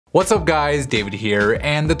What's up guys, David here,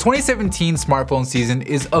 and the 2017 smartphone season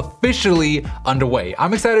is officially underway.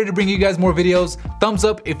 I'm excited to bring you guys more videos. Thumbs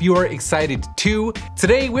up if you are excited too.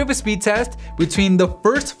 Today we have a speed test between the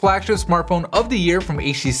first flagship smartphone of the year from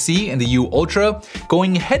HTC and the U Ultra,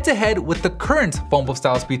 going head to head with the current PhoneBuff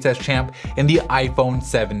style speed test champ in the iPhone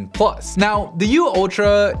 7 Plus. Now, the U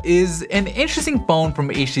Ultra is an interesting phone from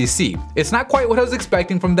HTC. It's not quite what I was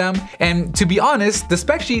expecting from them, and to be honest, the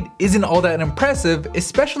spec sheet isn't all that impressive,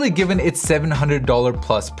 especially given its $700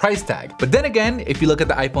 plus price tag. But then again, if you look at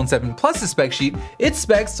the iPhone 7 Plus spec sheet, its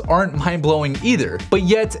specs aren't mind-blowing either, but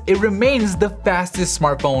yet it remains the fastest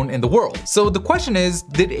smartphone in the world. So the question is,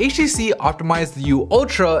 did HTC optimize the U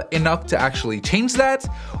Ultra enough to actually change that,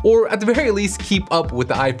 or at the very least keep up with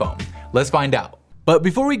the iPhone? Let's find out. But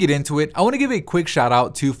before we get into it, I want to give a quick shout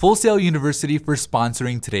out to Full Sail University for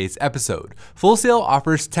sponsoring today's episode. Full Sail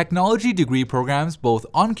offers technology degree programs both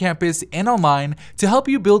on campus and online to help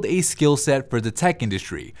you build a skill set for the tech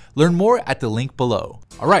industry. Learn more at the link below.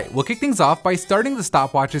 Alright, we'll kick things off by starting the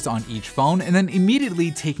stopwatches on each phone and then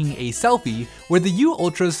immediately taking a selfie, where the U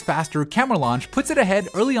Ultra's faster camera launch puts it ahead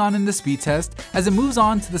early on in the speed test as it moves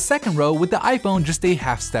on to the second row with the iPhone just a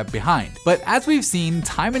half step behind. But as we've seen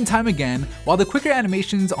time and time again, while the quicker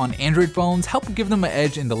animations on Android phones help give them an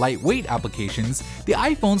edge in the lightweight applications, the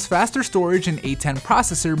iPhone's faster storage and A10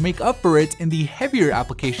 processor make up for it in the heavier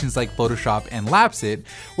applications like Photoshop and Lapsit,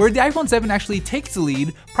 where the iPhone 7 actually takes the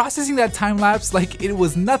lead, processing that time lapse like it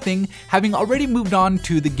was nothing, having already moved on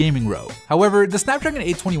to the gaming row. However, the Snapdragon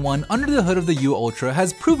 821 under the hood of the U Ultra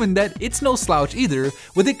has proven that it's no slouch either,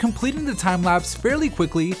 with it completing the time lapse fairly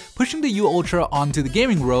quickly, pushing the U Ultra onto the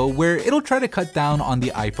gaming row where it'll try to cut down on the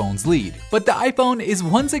iPhone's lead. But the iPhone is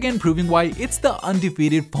once again proving why it's the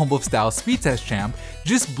undefeated PhoneBuff style speed test champ,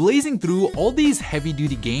 just blazing through all these heavy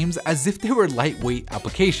duty games as if they were lightweight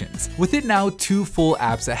applications, with it now 2 full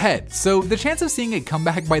apps ahead. So the chance of seeing it come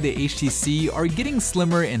back by the HTC are getting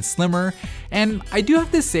slimmer and slimmer, and I do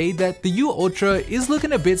have to say that the U Ultra is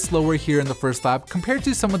looking a bit slower here in the first lap compared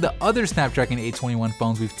to some of the other Snapdragon 821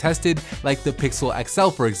 phones we've tested, like the Pixel XL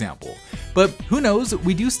for example. But who knows,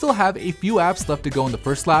 we do still have a few apps left to go in the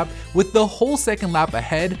first lap, with the whole second lap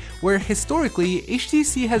ahead, where historically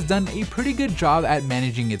HTC has done a pretty good job at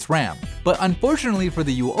managing its RAM. But unfortunately for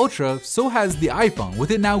the U Ultra, so has the iPhone,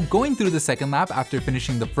 with it now going through the second lap after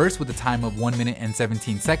finishing the first with a time of 1 minute and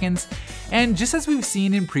 17 seconds. And just as we've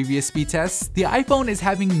seen in previous speed tests, the iPhone is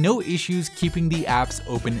having no issues keeping the apps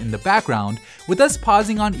open in the background, with us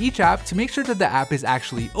pausing on each app to make sure that the app is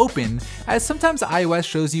actually open, as sometimes iOS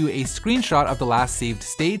shows you a screenshot of the last saved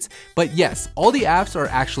states. But yes, all the apps are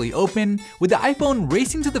actually open, with the iPhone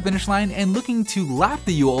racing to the finish line and looking to lap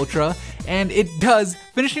the U Ultra, and it does,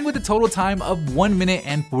 finishing with a total time of 1 minute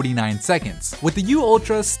and 49 seconds. With the U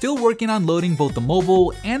Ultra still working on loading both the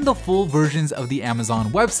mobile and the full versions of the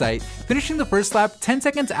Amazon website, finishing the first lap 10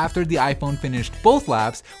 seconds after the iPhone finished both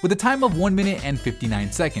laps with a time of 1 minute and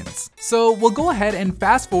 59 seconds. So we'll go ahead and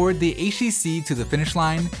fast forward the HTC to the finish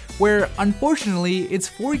line, where unfortunately its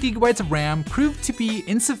 4 GB of RAM proved to be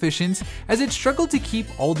insufficient as it struggled to keep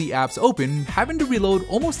all the apps open, having to reload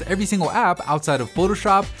almost every single app outside of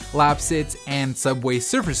Photoshop, Lapsit, and Subway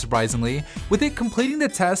Surfer surprisingly, with it completing the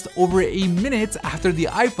test over a minute after the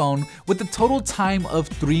iPhone with a total time of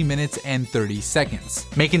 3 minutes and 30 seconds,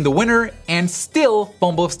 making the winner and still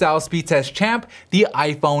PhoneBuff style speed test champ, the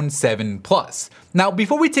iPhone 7 Plus. Now,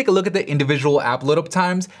 before we take a look at the individual app load up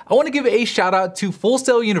times, I want to give a shout out to Full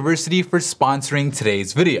Sail University for sponsoring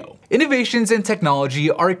today's video. Innovations in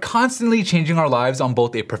technology are constantly changing our lives on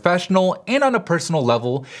both a professional and on a personal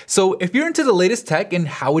level, so if you're into the latest tech and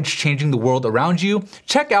how it's changing the world around you,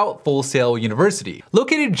 check out Full Sail University.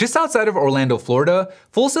 Located just outside of Orlando, Florida,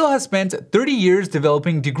 Full Sail has spent 30 years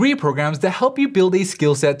developing degree programs that help you build a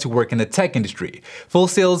skill set to work in the tech industry. Full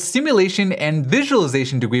Sail's simulation and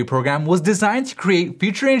visualization degree program was designed to create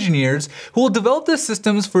future engineers who will develop the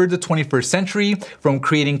systems for the 21st century, from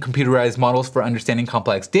creating computerized models for understanding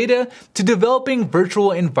complex data to developing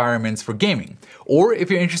virtual environments for gaming. Or if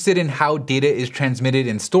you're interested in how data is transmitted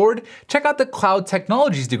and stored, check out the Cloud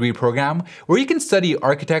Technologies degree program, where you can study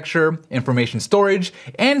architecture, information storage,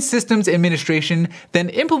 and systems administration, then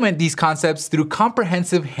implement these concepts through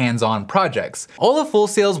comprehensive hands-on projects. All of Full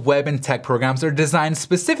Sail's web and tech programs are designed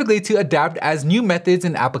specifically to adapt as new methods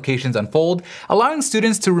and applications unfold, allowing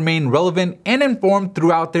students to remain relevant and informed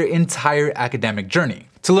throughout their entire academic journey.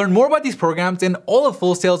 To learn more about these programs and all of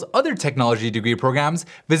Full Sail's other technology degree programs,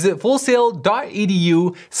 visit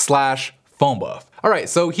fullsail.edu/full. PhoneBuff. Alright,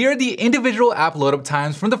 so here are the individual app load-up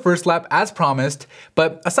times from the first lap as promised,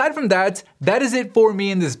 but aside from that, that is it for me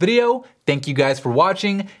in this video. Thank you guys for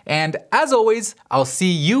watching, and as always, I'll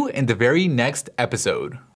see you in the very next episode.